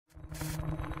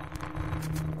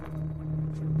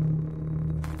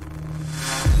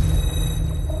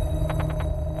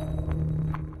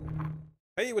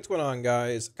Hey, what's going on,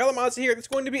 guys? Kalamazi here. It's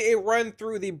going to be a run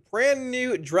through the brand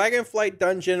new Dragonflight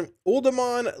dungeon,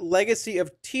 Uldaman Legacy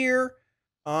of Tyr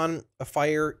on a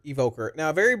fire evoker.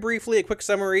 Now, very briefly, a quick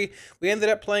summary. We ended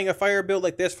up playing a fire build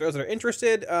like this for those that are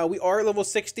interested. We are level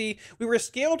 60. We were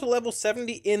scaled to level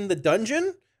 70 in the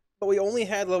dungeon, but we only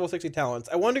had level 60 talents.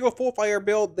 I wanted to go full fire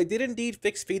build. They did indeed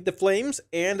fix Feed the Flames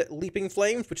and Leaping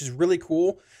Flames, which is really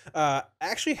cool.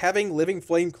 Actually having Living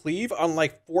Flame Cleave on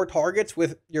like 4 targets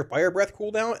with your Fire Breath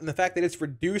cooldown, and the fact that it's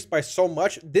reduced by so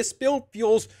much, this build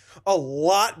feels a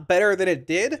lot better than it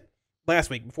did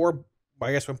last week, before,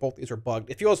 I guess, when both these were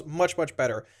bugged. It feels much, much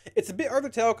better. It's a bit hard to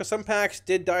tell because some packs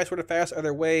did die sort of fast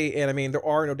either way, and I mean, there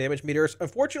are no damage meters.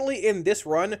 Unfortunately, in this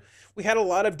run, we had a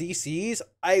lot of DCs.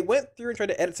 I went through and tried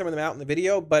to edit some of them out in the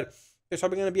video, but there's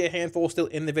probably going to be a handful still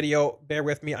in the video. Bear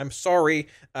with me. I'm sorry.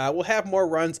 We'll have more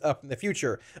runs up in the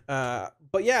future.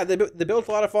 But yeah, the build's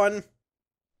a lot of fun. It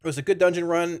was a good dungeon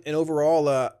run, and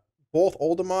overall, both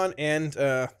Uldaman and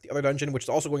the other dungeon, which is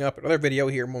also going up in another video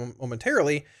here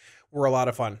momentarily, were a lot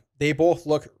of fun. They both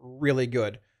look really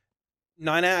good.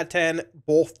 9 out of 10,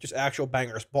 both just actual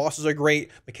bangers. Bosses are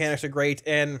great, mechanics are great,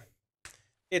 and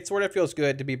it sort of feels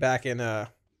good to be back in a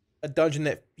dungeon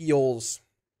that feels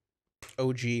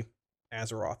OG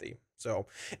Azerothy. So,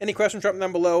 any questions, drop them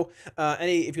down below.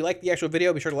 If you like the actual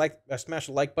video, be sure to smash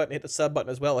the like button, hit the sub button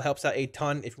as well. It helps out a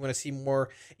ton if you want to see more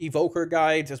Evoker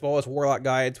guides as well as Warlock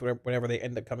guides whenever they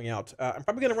end up coming out. I'm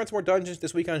probably going to run some more dungeons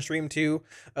this week on stream too.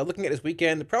 Looking at this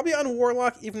weekend, probably on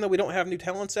Warlock, even though we don't have new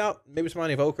talents out. Maybe some on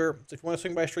Evoker. So if you want to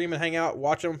swing by stream and hang out,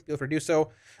 watch them, feel free to do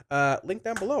so. Link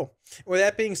down below. With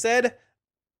that being said,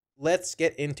 let's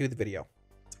get into the video.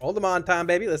 It's Uldaman time,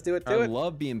 baby. Let's do it. I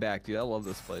love being back, dude. I love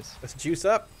this place. Let's juice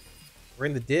up. We're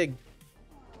in the dig.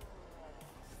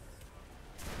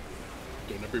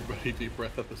 Don't everybody deep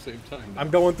breath at the same time. I'm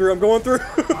going through. I'm going through.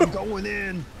 I'm going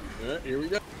in. Yeah, here we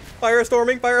go.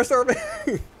 Firestorming.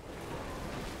 Firestorming.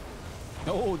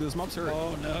 Oh, those mobs hurt.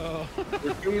 Oh no.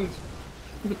 We're doing.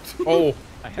 Oh,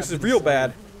 this is real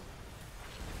bad.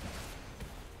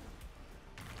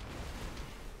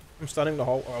 I'm stunning the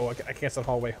hall. Oh, I can't stun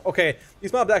hallway. Okay,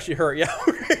 these mobs actually hurt. Yeah.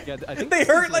 Yeah, I think they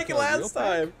hurt like last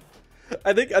time.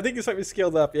 I think this might be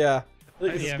scaled up. Yeah. I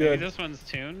think this is good. Maybe this one's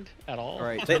tuned at all. All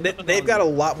right. They've got a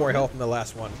lot more health than the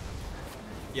last one.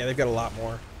 Yeah, they've got a lot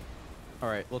more. All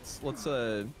right, let's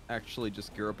actually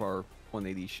just gear up our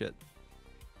 180 shit.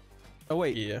 Oh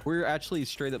wait, yeah. We're actually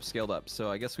straight up scaled up, so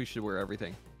I guess we should wear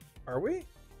everything. Are we?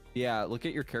 Yeah, look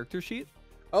at your character sheet.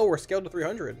 Oh, we're scaled to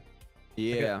 300.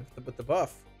 Yeah. But the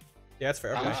buff. Yeah, that's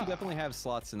fair. Okay. We should definitely have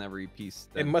slots in every piece.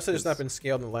 It must have just not been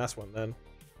scaled in the last one then.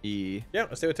 Yeah,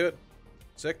 let's do it to it.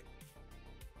 Sick.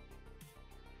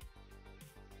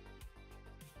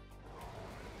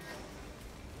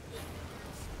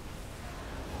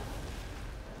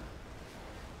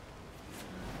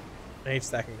 I hate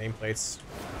stacking nameplates.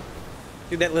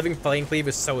 Dude, that Living Flame Cleave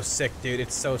is so sick, dude.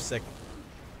 It's so sick.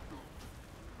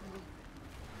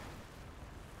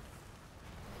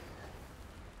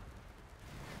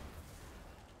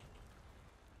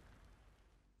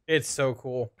 It's so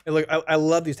cool. Look, I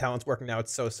love these talents working now.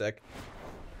 It's so sick.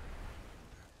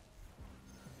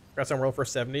 Got some roll for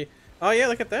 70. Oh yeah,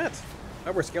 look at that.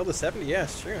 Oh, we're scaled to 70. Yeah,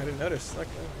 sure. I didn't notice. Like,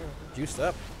 juiced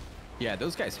up. Yeah,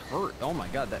 those guys hurt. Oh my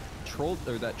god, that troll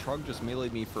or that trug just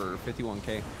meleeed me for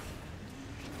 51k.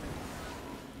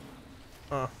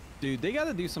 Huh. Dude, they got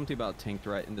to do something about tank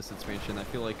threat in this expansion. I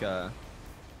feel like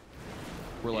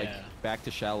we're like back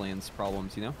to Shadowlands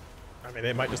problems, you know? I mean,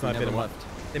 they might just not have been left.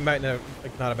 They might not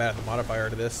like not have added the modifier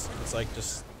to this. It's like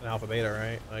just an alpha beta,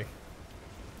 right? Like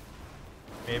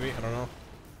maybe, I don't know.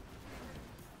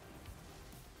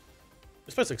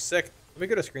 This place looks sick. Let me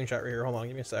get a screenshot right here. Hold on,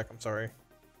 give me a sec. I'm sorry.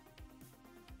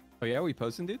 Oh yeah, we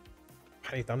posting, dude?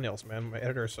 I need thumbnails, man. My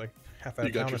editor's like half out You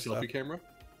of got town your and stuff. selfie camera?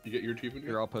 You get your achievement?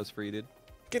 Here, I'll post for you, dude.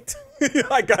 Get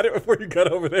I got it before you got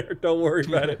over there. Don't worry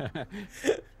about it.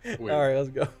 All right, let's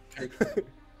go.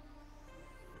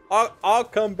 I'll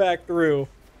come back through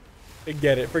and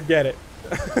get it. Forget it.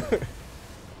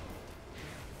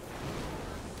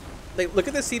 Like, look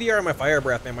at the CDR on my Fire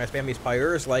Breath, man. My spam these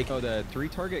pyres, like. Oh, the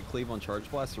 3-target cleave on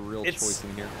Charge Blast, a real choice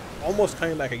in here. Almost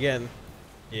coming back again.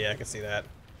 Yeah, I can see that.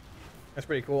 That's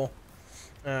pretty cool.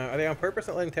 Are they on purpose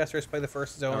not letting testers play the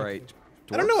first zone? All right.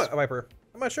 I don't know, Viper.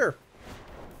 I'm not sure.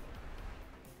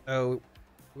 Oh,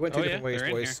 we went two different ways,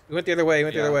 boys. We went the other way. We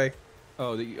went the other way.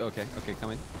 Oh, okay,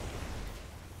 come in.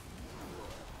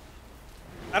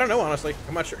 I don't know, honestly.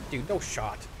 I'm not sure. Dude, no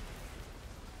shot.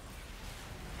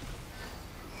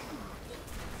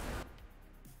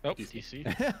 Oh, DC.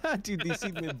 Dude,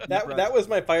 DC. That was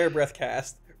my Fire Breath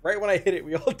cast. Right when I hit it,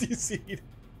 we all DC'd.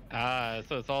 Ah,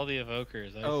 so it's all the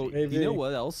evokers. I Oh, see. Maybe. you know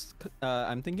what else?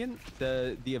 I'm thinking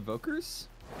the evokers.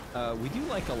 We do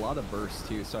like a lot of burst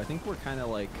too, so I think we're kind of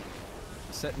like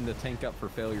setting the tank up for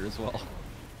failure as well.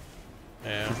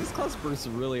 Yeah. 'Cause this class bursts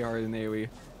really hard in AoE.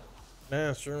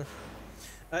 Yeah, sure.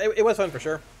 It was fun for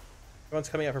sure. One's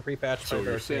coming out for pre-patch. So what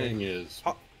you're saying is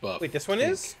buff. Wait, this one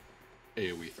tank is?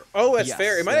 AoE throw. Oh, that's Yes,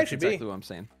 fair. It might that's actually exactly be. what I'm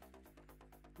saying.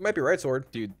 It might be right sword.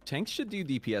 Dude, tanks should do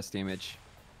DPS damage.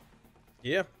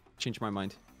 Yeah. Change my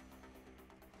mind.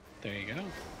 There you go.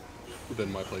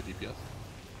 Then why play DPS?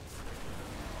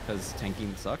 Because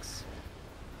tanking sucks.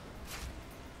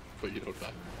 But you don't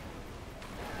die.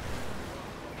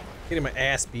 Getting my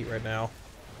ass beat right now.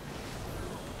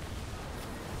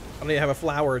 I don't even have a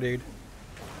flower, dude.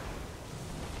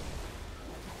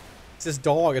 It's this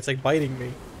dog. It's like biting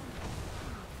me.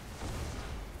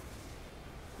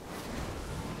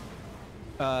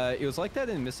 It was like that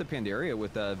in Mists of Pandaria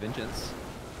with Vengeance.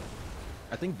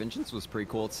 I think Vengeance was pretty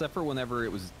cool, except for whenever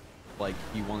it was like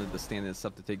you wanted to stand and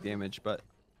stuff to take damage, but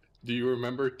Do you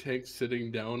remember tanks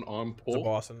sitting down on There's a pole?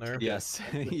 boss in there. yes,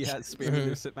 yeah, spamming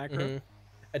their sit macro.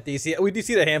 At DC, we DC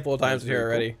it a handful of That times was here very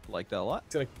already. cool. Like that a lot.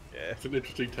 It's gonna, yeah. It's an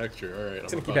interesting texture. All right,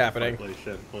 It's gonna I'm keep about to happening. play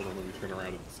Shen. Hold on, let me turn around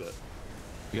and sit.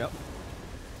 Yep.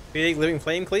 Do you think Living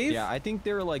Flame cleave? Yeah, I think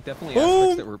there were like definitely Boom!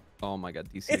 aspects that were. Oh my god,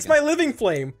 DC. It's again. my Living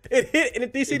Flame. It hit and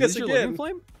it DC'd It us is your again. living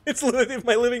flame. It's my Living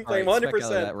Flame, All right, spec out of 100%.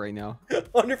 that right now.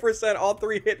 100%. All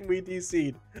three hit and we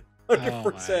DC'd. 100%.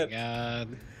 Oh my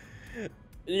god.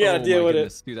 You gotta Oh deal my with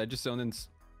goodness, dude. I just zoned in.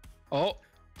 Oh,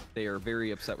 They are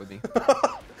very upset with me.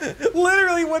 it.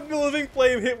 Literally, when the Living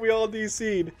Flame hit, we all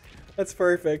DC'd. That's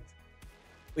perfect.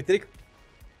 Wait, did it?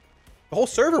 The whole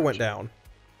server went down.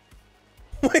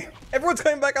 Wait, everyone's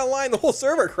coming back online. The whole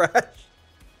server crashed.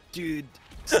 Dude,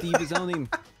 Steve is owning.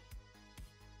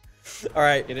 All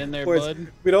right, get in there, boys, bud.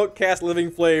 we don't cast Living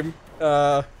Flame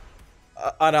on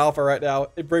Alpha right now.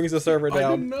 It brings the server I didn't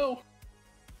down. know.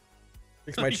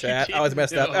 Fix my You chat. I was didn't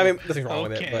messed up. know. I mean, nothing wrong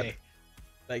with it, but Okay.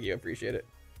 thank you. I appreciate it.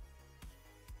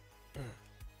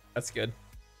 That's good.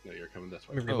 No, you're coming this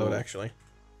way. Let me reload, Oh. actually.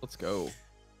 Let's go.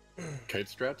 Kite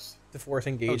strats. The force Oh,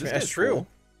 engagement. this That's guy's true. cool.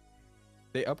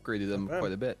 They upgraded them Okay.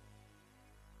 quite a bit.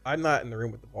 I'm not in the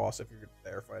room with the boss if you're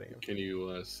there fighting him. Can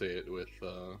you say it with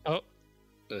Oh,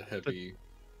 a heavy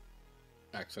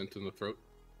accent in the throat?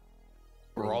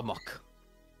 Romach.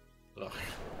 Ugh.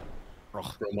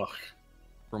 Roch. Romach.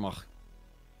 Romach.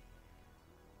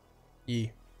 E.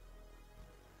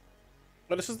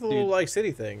 Oh, this is the Dude. little like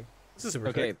city thing. This is super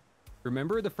Okay. sick.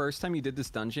 Remember the first time you did this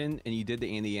dungeon and you did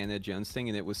the Indiana Jones thing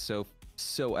and it was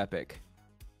so epic.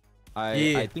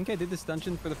 Yeah. I think I did this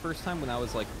dungeon for the first time when I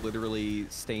was like literally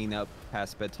staying up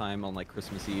past bedtime on like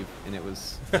Christmas Eve and it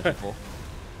was magical.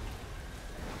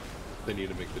 They need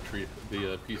to make the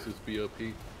pieces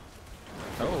BOP.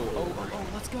 Oh,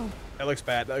 let's go. That looks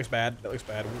bad. That looks bad. That looks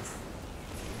bad. Oof.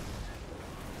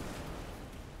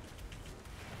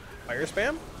 Fire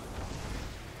spam?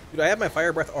 Dude, I have my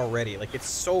fire breath already. Like, it's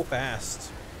so fast.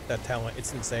 That talent.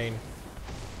 It's insane.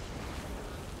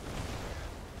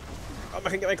 Oh, am I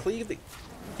gonna get my cleave? Can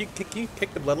you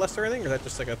kick the bloodlust or anything? Or is that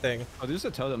just like a thing? Oh, there's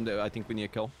a totem that I think we need to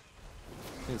kill.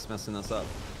 I think it's messing us up.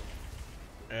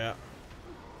 Yeah.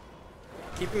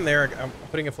 Keep him there. I'm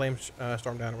putting a flame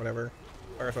storm down or whatever.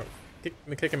 Fire storm.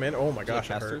 Kick him in. Oh my gosh,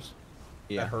 that hurt. Casters?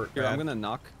 Yeah. That hurt Here, I'm bad. gonna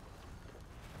knock.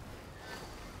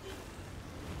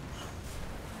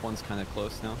 One's kind of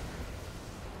close now.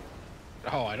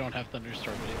 oh, I don't have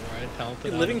thunderstorm anymore. I talented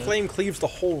Dude, out Living of it. Flame cleaves the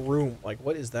whole room. Like,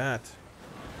 what is that?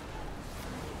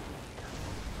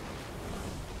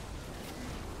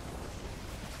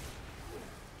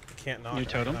 I can't knock. New I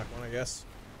can totem? knock one, I guess.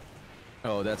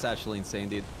 Oh, that's actually insane,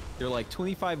 dude. They're like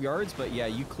 25 yards, but yeah,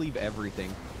 you cleave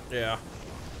everything. Yeah.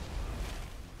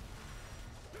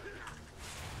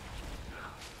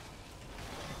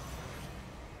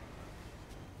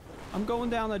 I'm going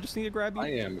down. I just need to grab you. I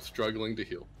am struggling to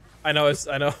heal. I know.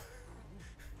 I know.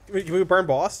 Can we burn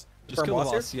boss? Just burn kill the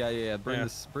here? boss. Yeah. Burn Yeah.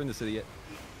 this idiot.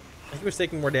 I think he was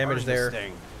taking more damage there.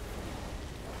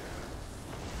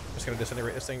 Just gonna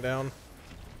disintegrate this thing down.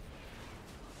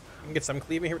 You can get some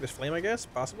cleaving here with this flame, I guess.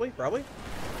 Possibly, probably.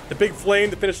 The big flame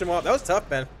to finish him off. That was tough,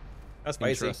 man. That was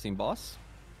spicy. Interesting boss.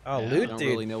 Oh, Yeah. I loot, don't dude.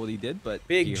 really know what he did, but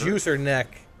Big he hurt. juicer neck.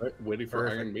 Right, waiting for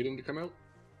Perfect. Iron Maiden to come out.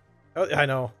 Oh, I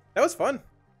know. That was fun.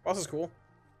 Boss is cool.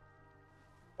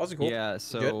 Boss is cool. Yeah, Good.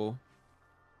 so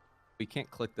we can't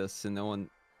click this, and no one.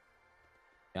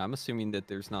 Yeah, I'm assuming that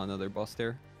there's not another boss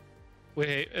there.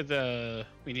 Wait,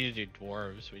 we need to do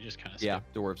dwarves. We just kind of Yeah,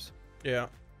 dwarves. Yeah.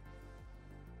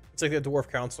 It's like the dwarf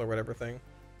council or whatever thing.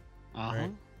 Uh-huh.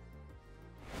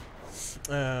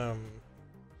 Right.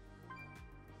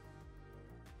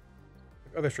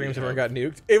 other streams We ever have got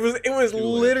nuked. It was two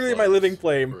literally my landslide living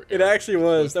flame. for It Eric actually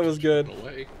was. That was good.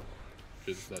 away,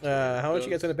 'cause that's what How much it you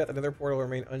guys does. gonna bet that Nether portal will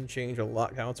remain unchanged while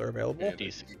lock counts are available? And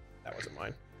Decent. That wasn't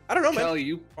mine. I don't know, man. Callie,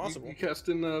 you Possible. you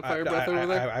casting fire breath over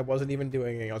there? I wasn't even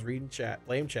doing it. I was reading chat.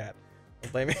 Blame chat.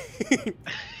 Don't blame me.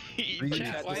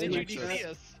 Chat, why did you DC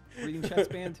us? Reading chat's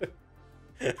banned.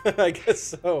 I guess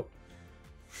so.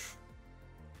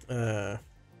 Yeah.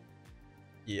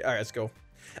 All right, let's go.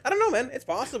 I don't know, man. It's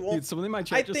possible. Dude, someone in my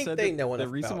chat just think said they that know the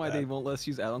enough reason about why they that. won't let us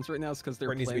use add-ons right now is because they're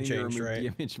Or it needs to be planning to changed, remove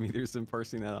right? damage meters and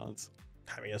parsing add-ons.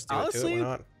 I mean, let's do it Honestly, too. Why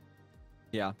not?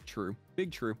 Yeah, true.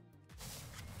 Big true.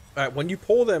 All right, when you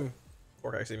pull them,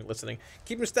 or actually even listening,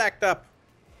 keep them stacked up.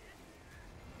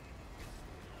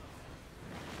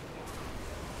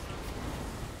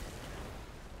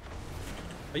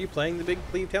 Are you playing the big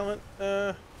Cleave talent?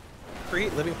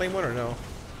 Create Living Flame one or no?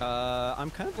 I'm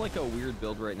kind of like a weird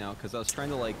build right now because I was trying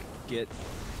to like get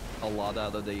a lot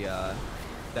out of the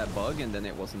that bug, and then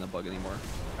it wasn't a bug anymore.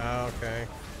 Oh, okay.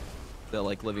 The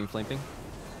like living flame thing.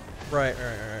 Right,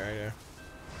 yeah.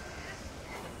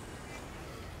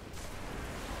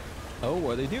 Oh,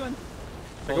 what are they doing?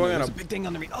 They're Oh, going no, on there's a- a big thing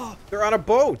under me. Oh, They're on a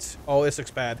boat. Oh, this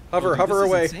looks bad. Hover, dude, hover this is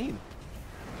away. insane.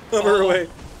 Hover Oh. away.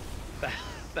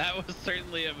 That was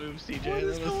certainly a move, CJ. What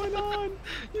is That was- going on?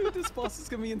 Dude, this boss is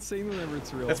gonna be insane whenever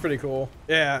it's real. That's pretty cool.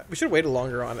 Yeah, we should have waited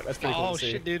longer on it. That's pretty cool Oh to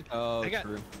see. shit, dude! Oh, I got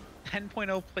true.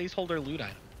 10.0 placeholder loot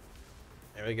item.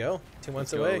 There we go. 2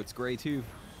 months Let's go. away. It's gray too.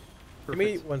 Give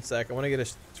me Perfect. 1 sec. I want to get a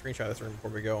screenshot of this room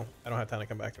before we go. I don't have time to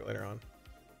come back to it later on.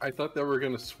 I thought they were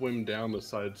gonna swim down the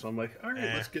side, so I'm like, all right,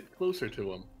 Eh. let's get closer to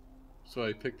them. So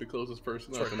I picked the closest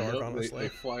person Sort up, of and dark, nope, honestly. they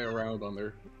fly around on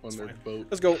their fine. boat.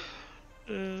 Let's go.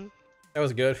 Uh, That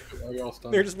was good. Are you all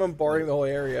stunned? They're just bombarding the whole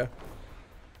area.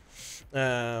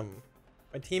 My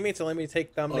teammates are letting me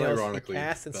take thumbnails and Unironically,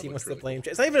 cast and that see looks what's the really blame.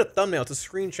 It's not even a thumbnail. It's a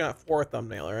screenshot for a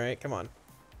thumbnail. All right, come on,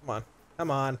 come on,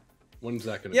 come on. When's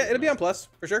that gonna Yeah, be it'll be on announced?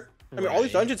 Plus for sure. I mean, all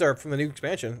these Right. dungeons are from the new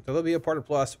expansion, so they'll be a part of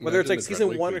Plus. Whether it's Imagine like the season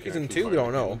Dragonflight 1 or can season actually 2, we fire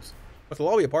don't know. cannons. But they'll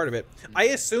all be a part of it. I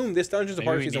assume this dungeon's a maybe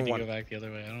part we of season need to 1. go back the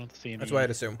other way. I don't see any. That's what I'd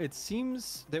assume. It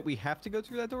seems that we have to go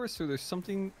through that door, so there's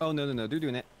something. Oh no, they're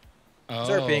doing it. Oh,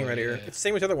 Start being right here. yeah. It's the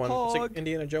same with the other one. It's like Pog.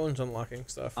 Indiana Jones unlocking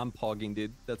stuff. I'm pogging,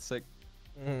 dude. That's sick.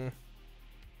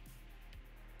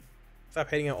 Stop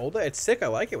hating on Ulda. It's sick. I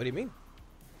like it. What do you mean?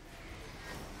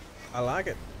 I like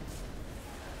it.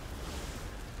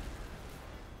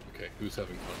 Okay, who's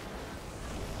having fun?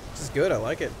 This is good. I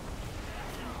like it.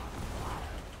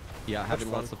 Yeah, having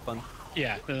fun. lots of fun.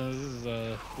 Yeah, this is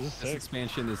This sick.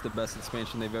 expansion is the best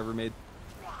expansion they've ever made.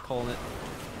 Calling it.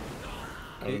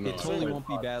 I don't know. It totally I won't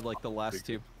be bad like the last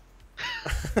two.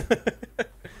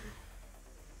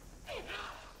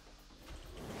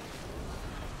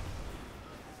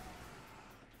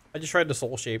 I just tried the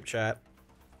soul shape, chat.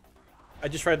 I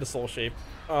just tried the soul shape.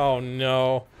 Oh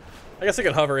no. I guess I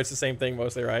could hover. It's the same thing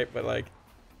mostly, right? But like,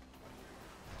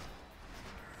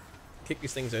 kick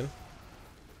these things in.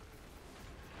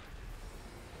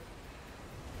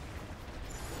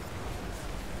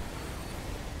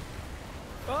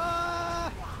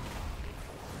 Ah!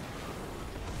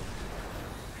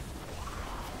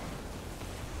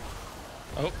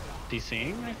 Oh,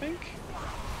 DCing, I think.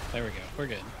 There we go. We're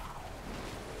good.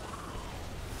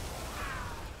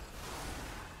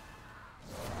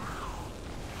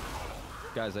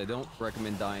 Guys, I don't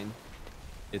recommend dying.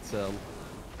 It's a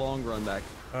long run back.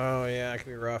 Oh yeah, it could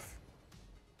be rough.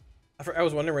 I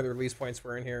was wondering where the release points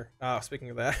were in here. Speaking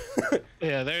of that.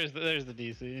 Yeah, there's the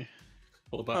DC.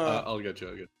 Hold on, I'll get you.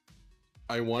 I'll get.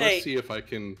 I want Hey, to see if I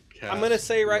can cast. I'm gonna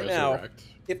say right now, Resurrect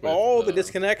if with, all the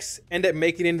disconnects end up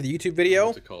making it into the YouTube video,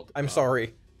 what's it called? I'm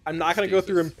sorry. I'm not gonna go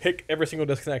through and Stasis. pick every single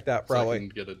disconnect out, So I probably. can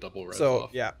get a double res So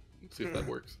off. yeah, Let's see if that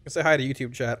works. say hi to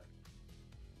YouTube chat.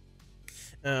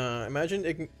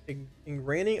 Imagine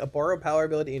ingraining a borrowed power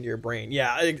ability into your brain.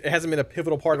 Yeah, it hasn't been a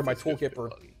pivotal part of my If it's toolkit for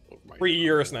button over my 3 thumb.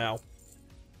 years now.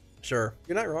 Sure,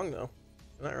 you're not wrong though.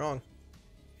 You're not wrong.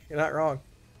 You're not wrong.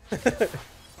 Oh, it doesn't.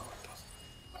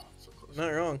 Oh, so close. Not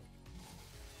wrong.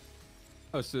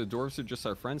 Oh, so the dwarves are just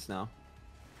our friends now.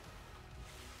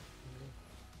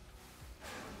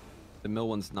 The mill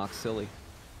one's not silly.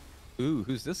 Ooh,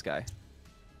 who's this guy?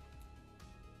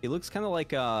 He looks kind of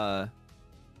like Okay,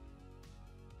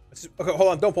 hold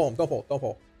on. Don't pull him. Don't pull. Don't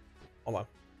pull. Hold on.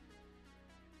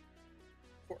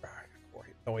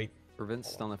 Oh wait. prevents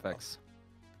stun effects.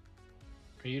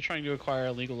 Are you trying to acquire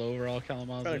a legal overall, Trying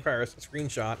to Kalamazi? acquire a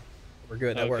screenshot. We're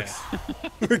good. That Okay. works.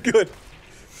 We're good.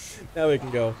 Now we can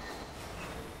go.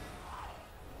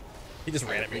 He just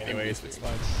ran at me anyways. It's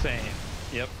fine. Same.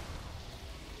 Yep.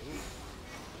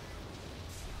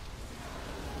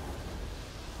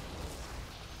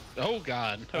 Oh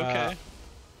god. Okay.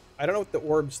 I don't know what the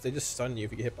orbs. They just stun you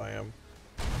if you get hit by them.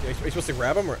 Are you supposed to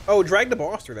grab them or? Oh, drag the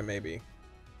boss through them maybe.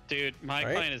 Dude, my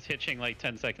Right? client is hitching like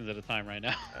 10 seconds at a time right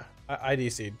now. I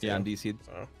DC'd too. Yeah, I'm DC'd.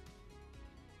 So.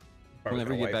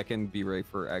 Whenever you get back in, be ready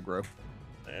for aggro.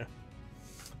 Yeah.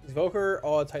 Evoker,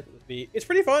 all type of beat. It's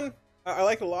pretty fun. I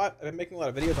like it a lot. I've been making a lot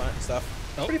of videos on it and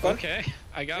stuff. It's pretty fun. Okay.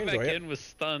 I got back in, was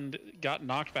stunned, got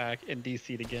knocked back, and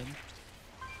DC'd again.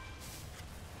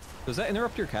 Does that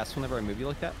interrupt your cast whenever I move you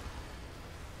like that?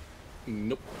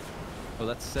 Nope. Oh,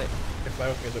 that's sick. We're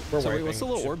So wait, wiping. what's the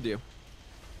little orb do?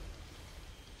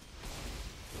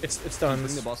 It's done.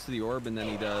 Bring the boss to the orb, and then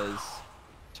he does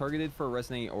targeted for a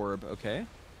resonating orb. Okay.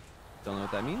 Don't know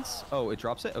what that means. Oh, it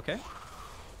drops it. Okay.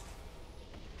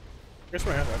 Here's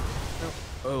what happened. No.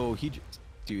 Oh,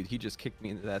 dude, he just kicked me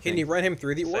into that Can thing. you run him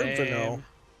through the orbs or no? Same.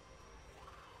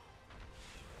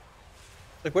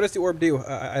 Like, what does the orb do?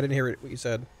 I didn't hear what you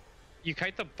said. You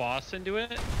kite the boss into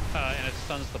it, and it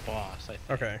stuns the boss, I think.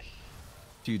 Okay.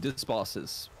 Dude, this boss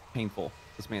is painful.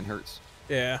 This man hurts.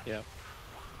 Yeah. Yep.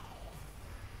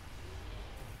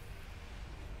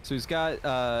 So he's got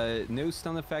no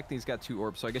stun effect, and he's got 2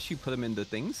 orbs. So I guess you put him into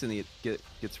things, and he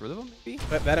gets rid of them, maybe?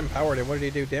 That empowered him. What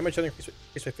did he do? Damage increased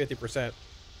by 50%.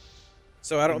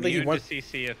 So I don't think you Immune want. to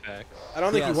CC effects. I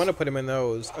don't think you Yes. want to put him in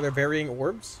those. Are there varying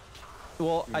orbs?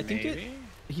 Well, I think Maybe?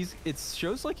 it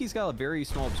shows like he's got a very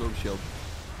small absorb shield,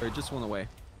 or it just went away.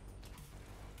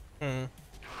 Hmm.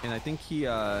 And I think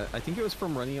I think it was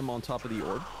from running him on top of the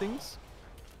orb things.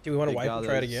 Do we want to It wipe got and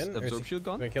try it his again? Or is absorb he shield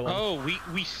gone? gonna kill him? Oh,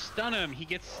 we stun him. He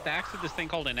gets stacks of this thing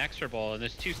called inexorable, and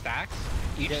there's 2 stacks.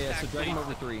 Each Yeah. stack So drag him bleeds-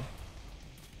 over 3.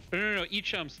 No.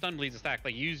 Each stun bleeds a stack.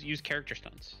 Like use character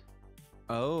stuns.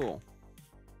 Oh.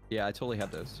 Yeah, I totally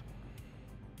have those.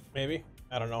 Maybe.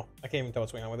 I don't know. I can't even tell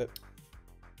what's going on with it.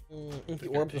 The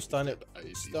think orbs I will stun it. tasted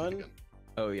ICs Stun? again.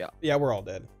 Oh yeah. Yeah, we're all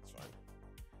dead. It's fine.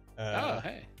 Oh,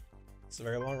 hey. It's a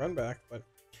very long run back, but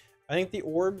I think the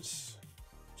orbs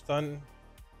stun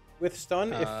with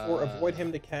stun if or avoid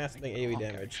him to cast something AoE fuck,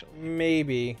 damage. actually.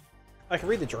 Maybe. I can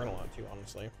read the journal on it too,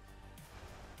 honestly.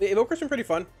 The Evoker's been pretty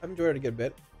fun. I've enjoyed it a good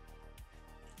bit.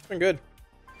 It's been good.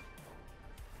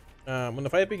 When the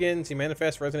fight begins, he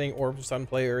manifests resonating orbs of stun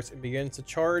players and begins to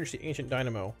charge the ancient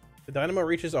dynamo. The dynamo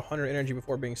reaches 100 energy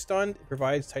before being stunned. It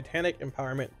provides titanic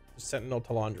empowerment to Sentinel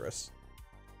Talandris.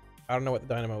 I don't know what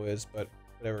the dynamo is, but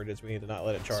whatever it is, we need to not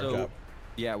let it charge So, up.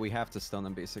 yeah, we have to stun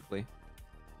him basically.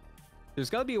 There's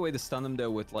got to be a way to stun him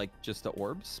though with like just the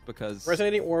orbs because.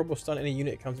 Resonating orb will stun any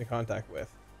unit it comes in contact with.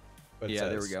 But Yeah,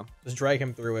 there we go. Just drag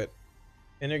him through it.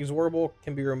 Inexorable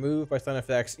can be removed by stun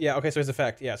effects. Yeah, okay, so his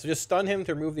effect. Yeah, so just stun him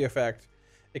to remove the effect.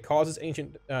 It causes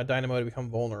ancient dynamo to become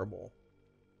vulnerable.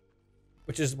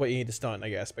 Which is what you need to stun, I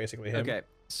guess, basically him. Okay,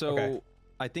 so Okay.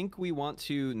 I think we want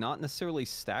to not necessarily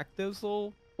stack those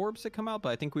little orbs that come out, but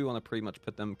I think we want to pretty much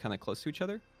put them kind of close to each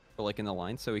other, or like in a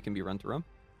line, so we can be run through them.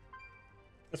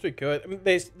 That's pretty good. I mean,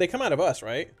 they come out of us,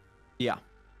 right? Yeah,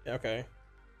 Yeah, okay.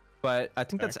 but I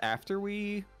think Okay. that's after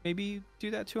we maybe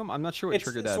do that to him. I'm not sure what It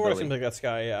triggered that sort of ability. seems like that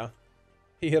Sky, yeah.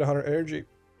 He hit 100 energy.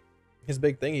 His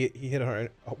big thing, he hit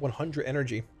 100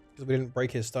 energy because we didn't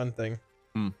break his stun thing.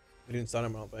 Hmm. We didn't stun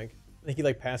him, I don't think. I think he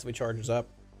like passively charges up.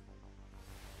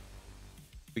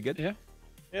 We good? Yeah.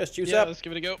 Yeah, let's juice Yeah, up. let's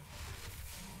give it a go.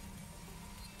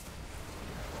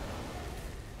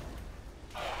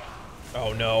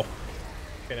 Oh no.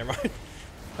 Okay, never mind.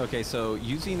 Okay, so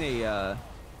using a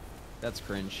that's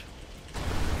cringe.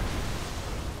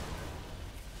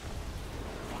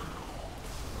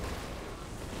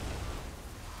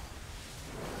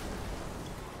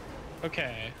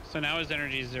 Okay, so now his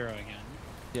energy is 0 again.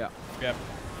 Yeah. Yep.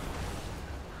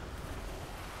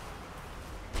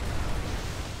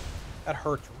 That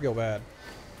hurts real bad.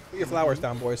 Put your flowers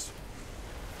down, boys.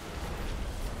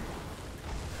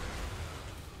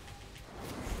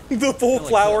 The full like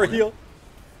flower killing it. heal.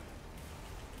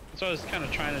 That's what I was kind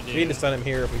of trying to do. We need to stun him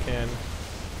here if we can.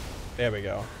 There we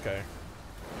go. Okay.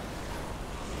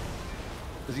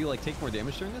 Does he like take more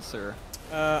damage during this, or?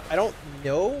 I don't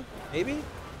know. Maybe?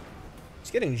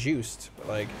 He's getting juiced, but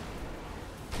like...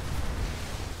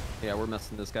 Yeah, we're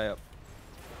messing this guy up.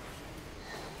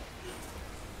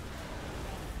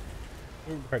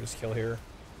 We can probably just kill here.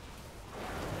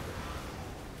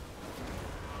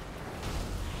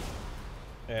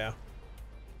 Yeah.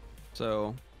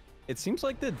 So, it seems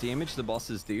like the damage the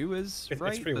bosses do is It's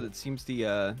right, pretty- but it seems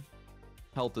the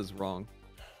health is wrong.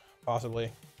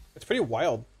 Possibly. It's pretty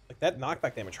wild. Like, that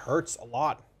knockback damage hurts a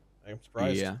lot. I'm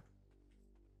surprised. Yeah.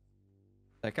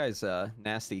 That guy's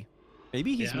nasty.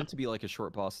 Maybe he's Yeah. meant to be like a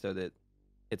short boss though that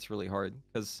it's really hard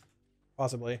because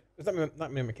Possibly. There's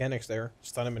not many mechanics there.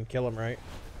 Stun him and kill him, right?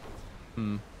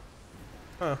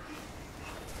 Huh.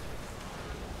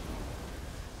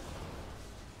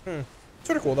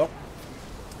 Sort of cool though.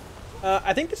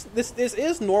 I think this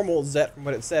is normal Zet from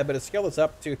what it said, but it scaled us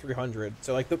up to 300.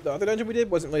 So like the other dungeon we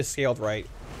did wasn't really scaled right.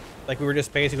 Like we were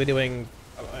just basically doing.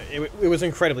 It was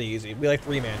incredibly easy. We like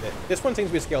 3-manned it. This one seems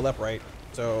to be scaled up right.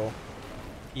 So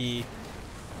he.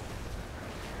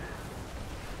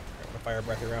 A fire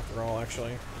breath here after all,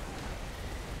 actually.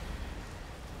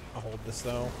 I'll hold this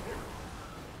though.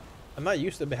 I'm not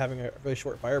used to having a really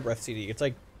short fire breath CD. It's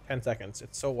like 10 seconds.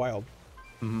 It's so wild.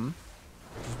 Mm-hmm.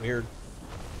 Which is weird.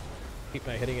 Keep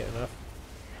not hitting it enough.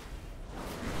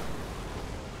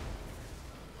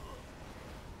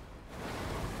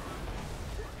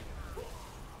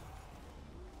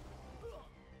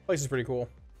 Place is pretty cool.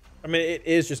 I mean, it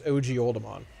is just OG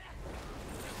Uldaman.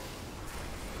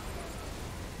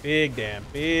 Big damn,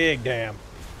 big damn.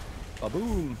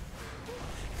 Ba-boom.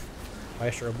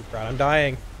 Maestro will be proud. I'm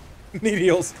dying. Need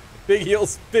heals. Big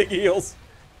heals. Big heals.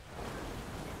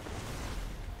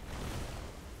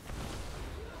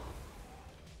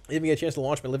 I didn't even get a chance to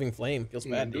launch my living flame. Feels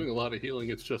bad. I'm doing a lot of healing.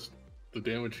 It's just the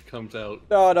damage comes out.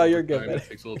 No, you're good, man. It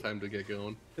takes a little time to get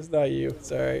going. It's not you.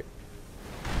 It's alright.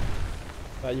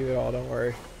 Not you at all. Don't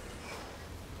worry.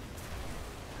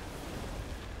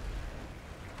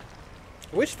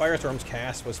 I wish Firestorm's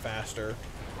cast was faster.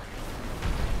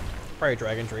 Probably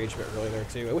Dragon's Rage a bit early there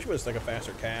too. I wish it was like a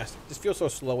faster cast. It just feels so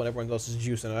slow when everyone else is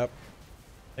juicing up.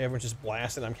 Like everyone's just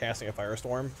blasting. I'm casting a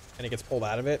Firestorm, and it gets pulled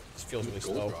out of it. It just feels really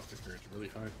slow. Gold drop experience really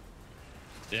high.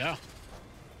 Yeah.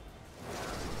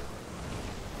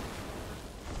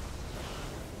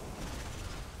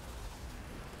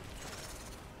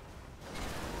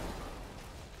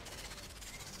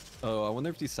 Oh, I wonder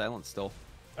if he's silent still.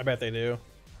 I bet they do.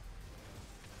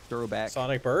 Throw back.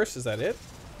 Sonic Burst, is that it?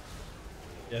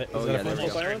 Yeah, is Oh, that yeah, a there we functional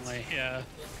go. silence? Certainly, yeah.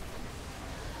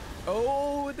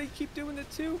 Oh, they keep doing it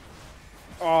too.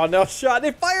 Oh no, shot!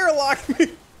 They fire locked me.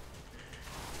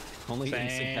 Only instant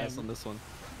Same. pass on this one.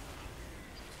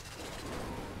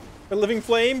 A living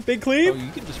flame, big cleave. Oh,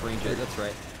 you can just range it. That's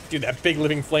right. Dude, that big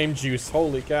living flame juice.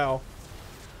 Holy cow.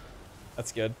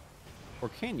 That's good. Or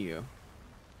can you?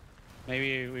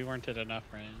 Maybe we weren't at enough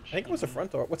range. I think it was the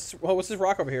front door. What's this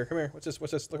rock over here? Come here. What's this?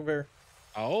 What's this? Look over here.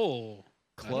 Oh.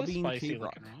 That is Clubbing spicy cave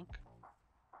looking rock. rock.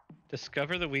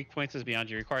 Discover the weak points is beyond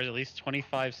you. Requires at least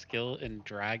 25 skill in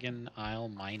Dragon Isle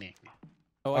mining.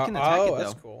 Oh, I can attack it though.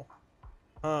 That's cool.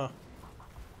 Huh.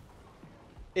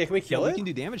 Yeah, can we kill Yeah, it? we can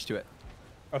do damage to it.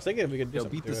 I was thinking we could do Yo,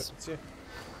 something beat to this- it. Let's see.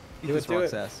 Beat Do this it, do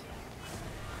rock's it. ass.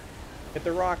 Hit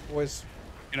the rock, boys.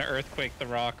 Gonna earthquake the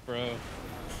rock, bro.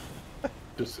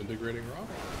 Disintegrating rock.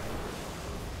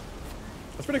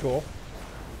 That's pretty cool.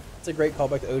 It's a great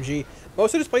callback to OG.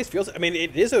 Most of this place feels. I mean,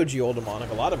 it is OG Uldaman.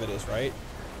 Like a lot of it is, right?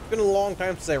 It's been a long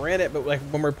time since I ran it, but like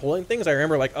when we're pulling things, I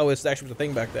remember like, oh, this actually was a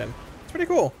thing back then. It's pretty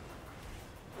cool.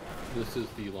 This is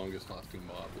the longest lasting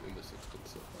mob in this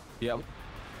instance so far. Yep.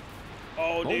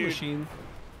 Oh, Old machine.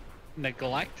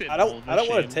 Neglected. I don't old want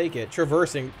to machine. take it.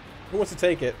 Traversing. Who wants to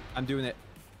take it? I'm doing it.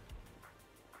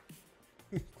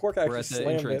 Cork We're actually at the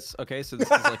slammed entrance. Okay, so this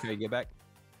is like how you get back.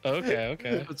 Okay, okay.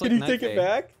 it. It's Can like you Night take Bay it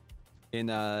back?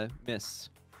 in Mists.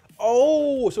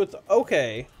 Oh, so it's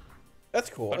okay. That's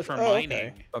cool. But That's, for oh, mining.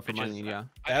 okay. But for which is- mining, yeah.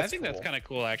 I That's think that's cool. kind of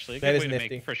cool, actually. A That good is way to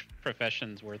nifty. make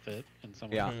professions worth it in some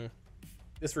way. Yeah. Mhm.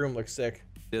 This room looks sick.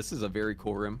 This is a very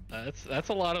cool room. That's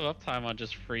a lot of uptime on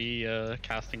just free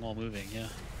casting while moving, yeah.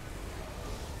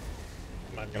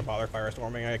 I'm not gonna bother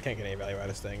firestorming. I can't get any value out of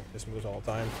this thing. It just moves all the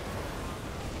time.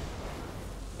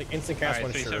 Like instant cast Alright,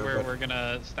 one, so you sure. said but we're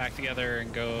gonna stack together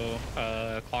and go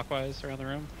clockwise around the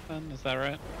room then? Is that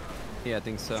right? Yeah, I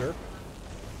think so. Sure.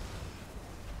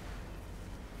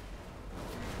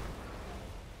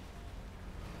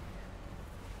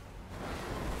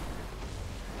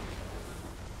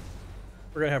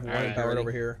 We're gonna have one Alright. powered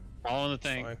over here. Following the It's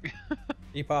thing. fine.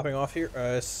 You popping off here?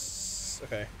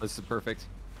 Okay. This is perfect.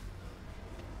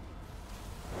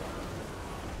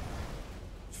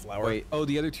 Flower. Wait, oh,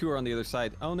 the other two are on the other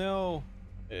side. Oh no.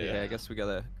 Yeah. Yeah, I guess we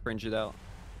gotta cringe it out.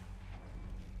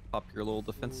 Pop your little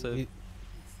defensive. Ye-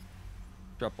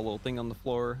 Drop a little thing on the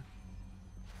floor.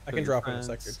 I Show can your drop in a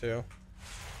friends. sector too.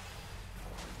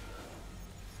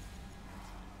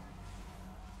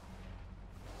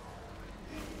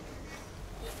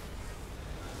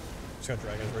 Just got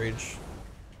Dragon's Rage.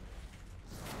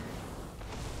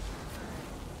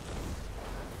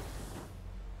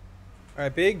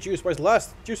 Alright, big juice boys.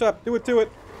 Lust. Juice up. Do it to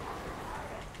it.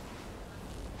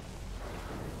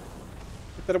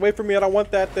 Get that away from me. I don't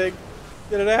want that thing.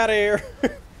 Get it out of here.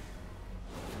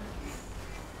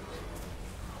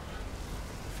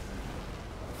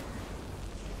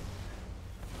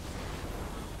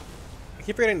 I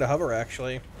keep forgetting to hover,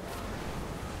 actually.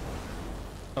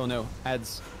 Oh no,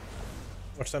 adds.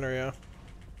 Which center,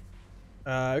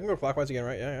 yeah. We can go clockwise again,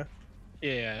 right? Yeah,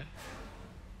 Yeah.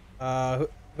 yeah.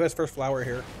 Who has first flower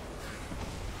here?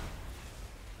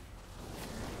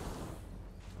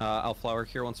 I'll flower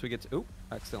here once we get to. Oop,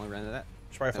 I accidentally ran into that.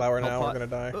 Try flower Help now, pot. we're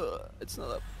gonna die. It's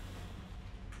not up.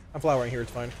 I'm flowering here,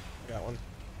 it's fine. I got one.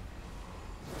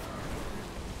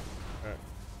 Alright.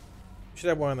 We should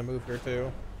have one on the move here,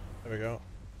 too. There we go.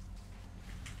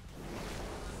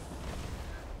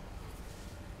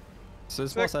 So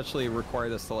this boss actually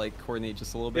required us to like coordinate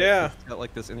just a little bit. Yeah. It's got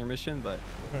like this intermission, but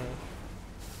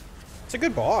It's a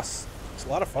good boss. It's a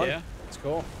lot of fun. Yeah. It's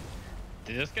cool.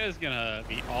 Dude, this guy's gonna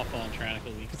be awful on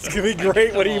Tyrannical week. It's gonna be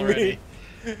great. What do you mean?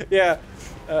 Yeah.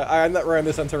 I'm not running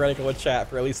this on Tyrannical with chat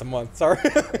for at least a month. Sorry.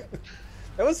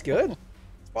 That was good. This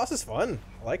boss is fun.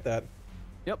 I like that.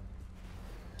 yep.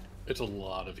 It's a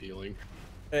lot of healing.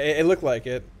 It looked like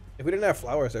it. If we didn't have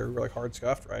flowers, they were like hard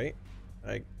scuffed, right?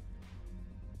 Like,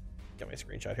 got my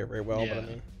screenshot here very well, but I Yeah.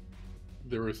 mean,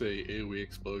 There was a AoE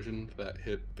explosion that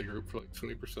hit the group for like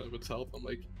 20% of its health. I'm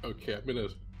like, okay, I'm gonna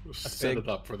set big. it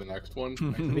up for the next one.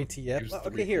 BTF. Use Oh, okay,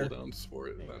 3 here. cooldowns for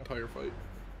it in that entire fight.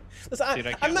 Listen, Dude,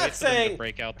 I can't I'm wait not for them saying. to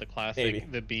break out the classic. Maybe.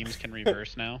 The beams can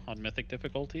reverse now on mythic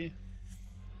difficulty.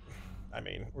 I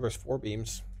mean, well, there's 4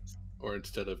 beams. Or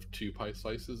instead of 2 pie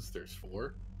slices, there's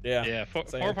 4. Yeah. Yeah, four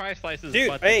Saying. pie slices, Dude,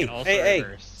 but they hey, can also hey,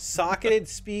 reverse. socketed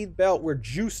speed belt. We're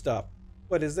juiced up.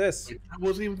 What is this? Like, that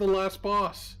wasn't even the last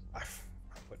boss. I'm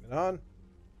putting it on.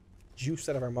 Juice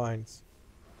out of our minds.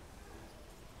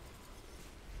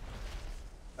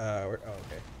 Oh,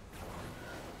 okay.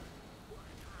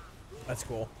 That's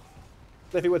cool.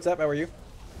 Liffy, what's up? How are you?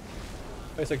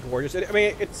 It's like gorgeous. I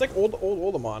mean, it's like old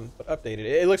Uldaman, but updated.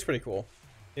 It looks pretty cool.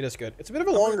 It is good. It's a bit of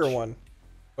a longer one,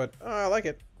 but I like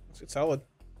it. It's solid.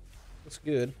 Looks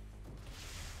good.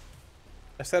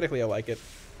 Aesthetically, I like it.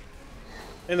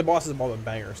 And the bosses have all been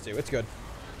bangers too. It's good.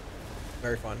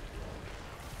 Very fun.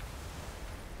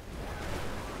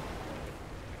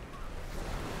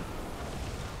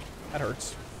 That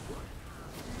hurts.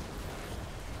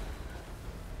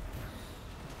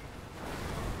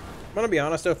 I'm gonna be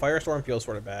honest though, Firestorm feels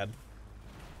sort of bad.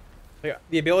 Like,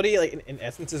 the ability, like in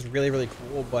essence, is really, really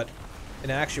cool, but in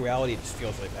actuality, it just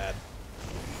feels really bad.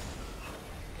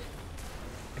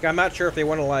 Like, I'm not sure if they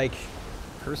want to like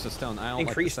Curse of Stone. I don't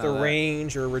increase like the sound of that.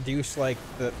 range or reduce like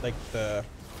the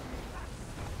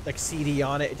CD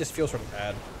on it. It just feels sort of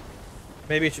bad.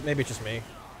 Maybe it's just me. It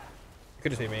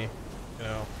could just be me, you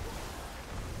know.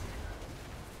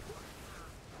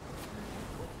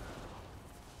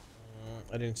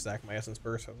 I didn't stack my essence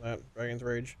burst on that Dragon's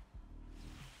Rage.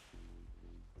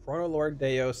 Chrono Lord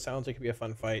Deos sounds like it could be a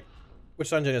fun fight. Which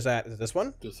dungeon is that? Is it this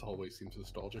one? This hallway seems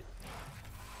nostalgic.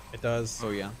 It does.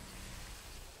 Oh yeah.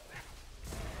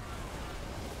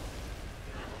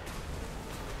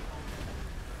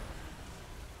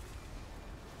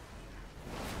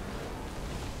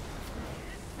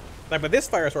 Like, but this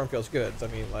Firestorm feels good. So, I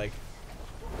mean, like,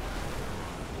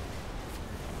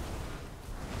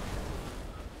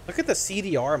 look at the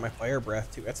CDR on my Fire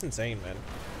Breath too. That's insane, man.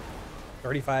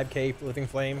 35k Living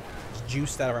Flame, just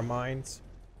juiced out of our minds.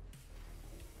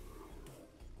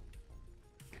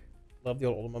 Love the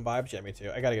old Uldaman vibes. Yeah, me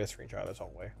too. I gotta get a screenshot of this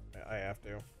whole way. I have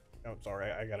to. Oh,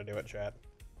 sorry. I gotta do it, chat.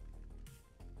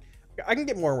 I can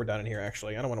get more when we're done in here,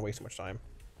 actually. I don't want to waste so much time.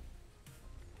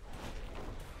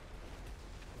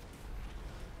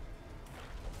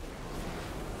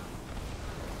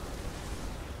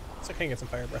 So I can get some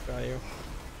Fire Breath value.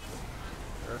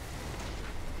 Sure.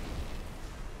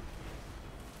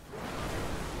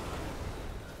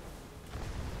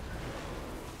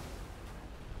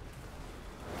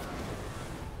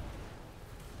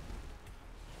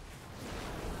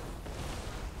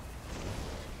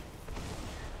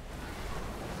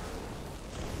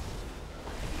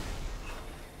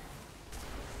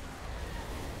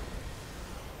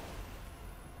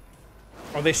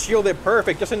 Oh, they shielded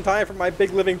perfect, just in time for my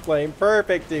big living flame.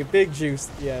 Perfect, dude. Big juice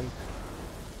at the end.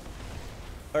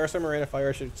 Firestorm Arena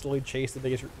Fire should slowly chase the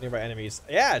biggest nearby enemies.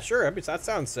 Yeah, sure. I mean, that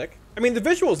sounds sick. I mean, the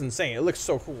visual's insane. It looks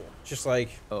so cool. Just like,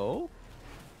 Oh.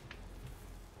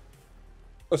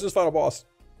 this is final boss.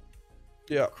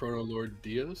 Yeah, Chrono Lord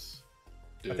Diaz?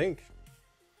 I think.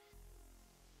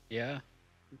 Yeah.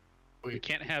 We Wait,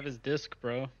 can't have his disc,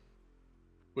 bro.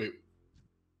 wait.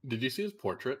 Did you see his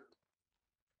portrait?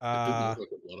 It didn't look like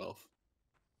a blood elf.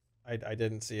 I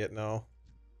didn't see it. No.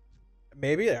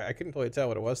 Maybe I couldn't totally tell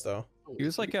what it was though. He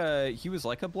was like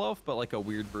a bluff, but like a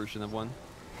weird version of one,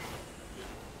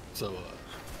 So,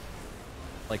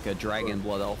 like a dragon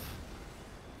blood elf.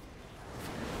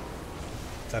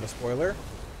 Is that a spoiler?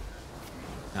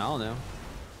 I don't know.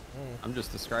 I'm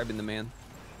just describing the man.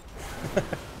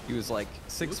 He was like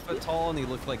 6 foot tall and he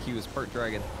looked like he was part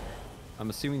dragon. I'm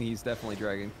assuming he's definitely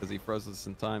dragon because he froze us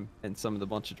in time and summoned a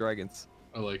bunch of dragons.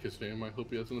 I like his name. I hope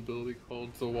he has an ability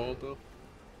called the Waldo.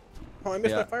 Oh, I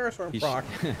missed Yeah. my Firestorm He proc.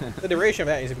 The duration of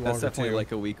that needs to be That's longer definitely too.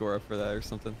 like a weak aura for that or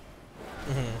something.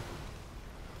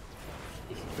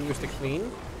 Who's the queen?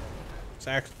 It's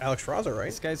Alex Straza, right?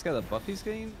 This guy's got a buff he's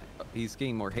getting. He's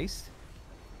getting more haste.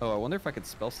 Oh, I wonder if I could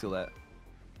spell steal that.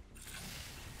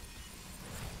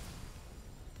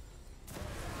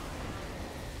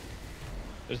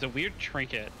 There's a weird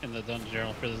trinket in the dungeon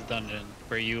journal for this dungeon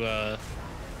where you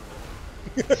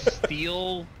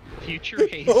steal future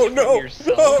haste Oh from no!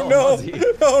 yourself. Oh no!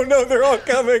 Kalamazi. Oh no! They're all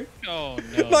coming! Oh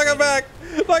no! Knock buddy. it back!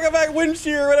 Knock it back! Wind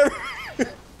shear, whatever.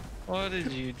 What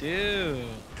did you do?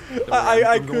 I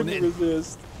I'm going couldn't in.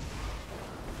 resist.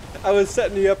 I was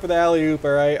setting you up for the alley oop,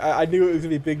 all right? I knew it was gonna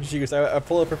be big juice. I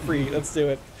pull it for free. Let's do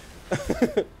it.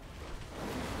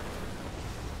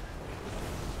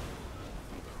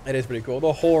 That is pretty cool.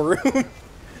 The whole room.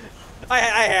 I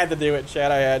had to do it,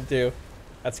 Chad. I had to.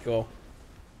 That's cool.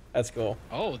 That's cool.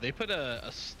 Oh, they put a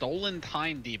stolen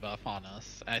time debuff on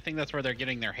us. I think that's where they're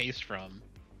getting their haste from.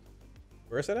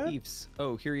 Where's that at? Thieves.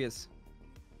 Oh, here he is.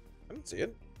 I didn't see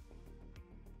it.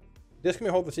 Disc may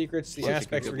hold the secrets. The Let's take a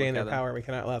aspects good regain look their at him. power. We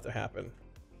cannot allow it to happen.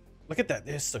 Look at that.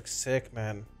 This looks sick,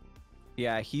 man.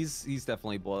 Yeah, he's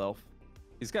definitely blood elf.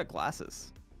 He's got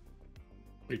glasses.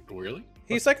 Wait, really?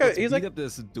 He's Let's like beat up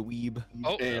this dweeb.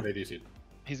 Oh, And I do see it.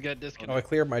 he's got Oh, I disconnect.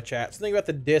 cleared my chat. Something about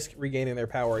the disc regaining their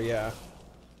power, yeah.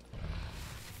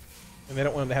 And they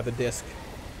don't want them to have the disc.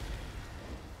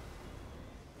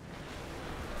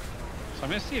 So I'm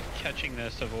gonna see if catching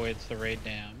this avoids the raid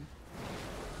dam.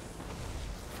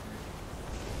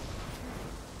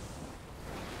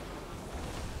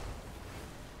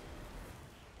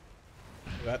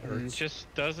 That It hurts.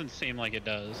 just doesn't seem like it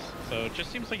does. So it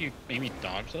just seems like you maybe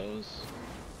dodge those.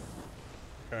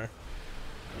 Okay.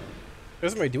 It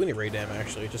doesn't really do any raid damage,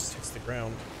 actually. It just hits the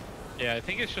ground. Yeah, I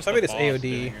think it's just Probably the this boss AOD.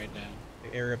 doing right now.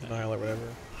 The area of denial or whatever.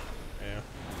 Yeah.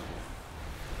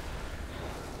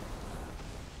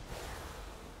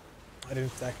 I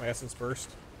didn't stack my essence burst.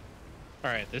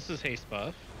 Alright, this is haste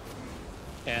buff.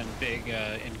 And big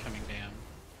incoming dam.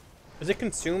 Does it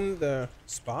consume the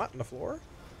spot on the floor?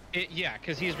 Yeah,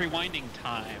 because he's rewinding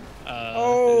time.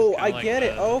 Oh, it's I kinda like get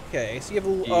it. the- Okay, so you have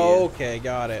a... Yeah. Oh, okay,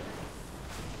 got it.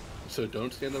 So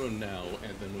don't stand on them now,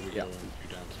 and then when we Yeah. go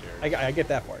into downstairs. I get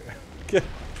that part.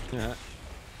 Yeah.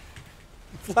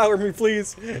 Flower me,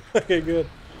 please. Okay, good.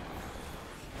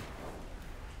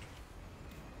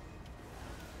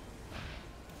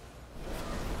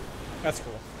 That's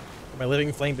cool. My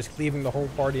living flame just cleaving the whole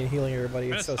party and healing everybody.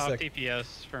 I'm It's gonna so stop sick.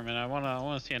 DPS for a minute. I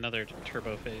wanna see another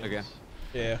turbo phase. Okay.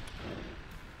 Yeah.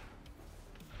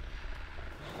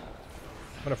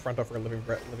 I'm gonna front offer a living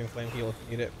flame heal if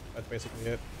you need it. That's basically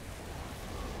it.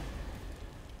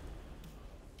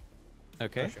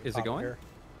 Okay. Actually, Is pop it going? here.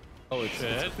 Oh, it's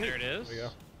Shit, there it is. There we go.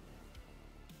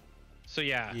 So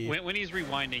yeah, Yeah. when he's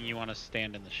rewinding, you want to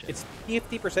stand in the shit. It's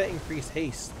 50% increased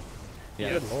haste. yeah.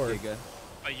 Good it's lord. pretty good.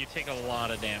 But you take a lot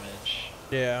of damage.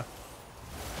 Yeah.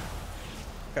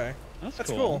 Okay. That's That's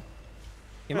cool. cool.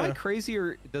 Am I Huh. crazy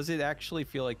or does it actually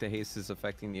feel like the haste is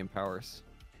affecting the empowers?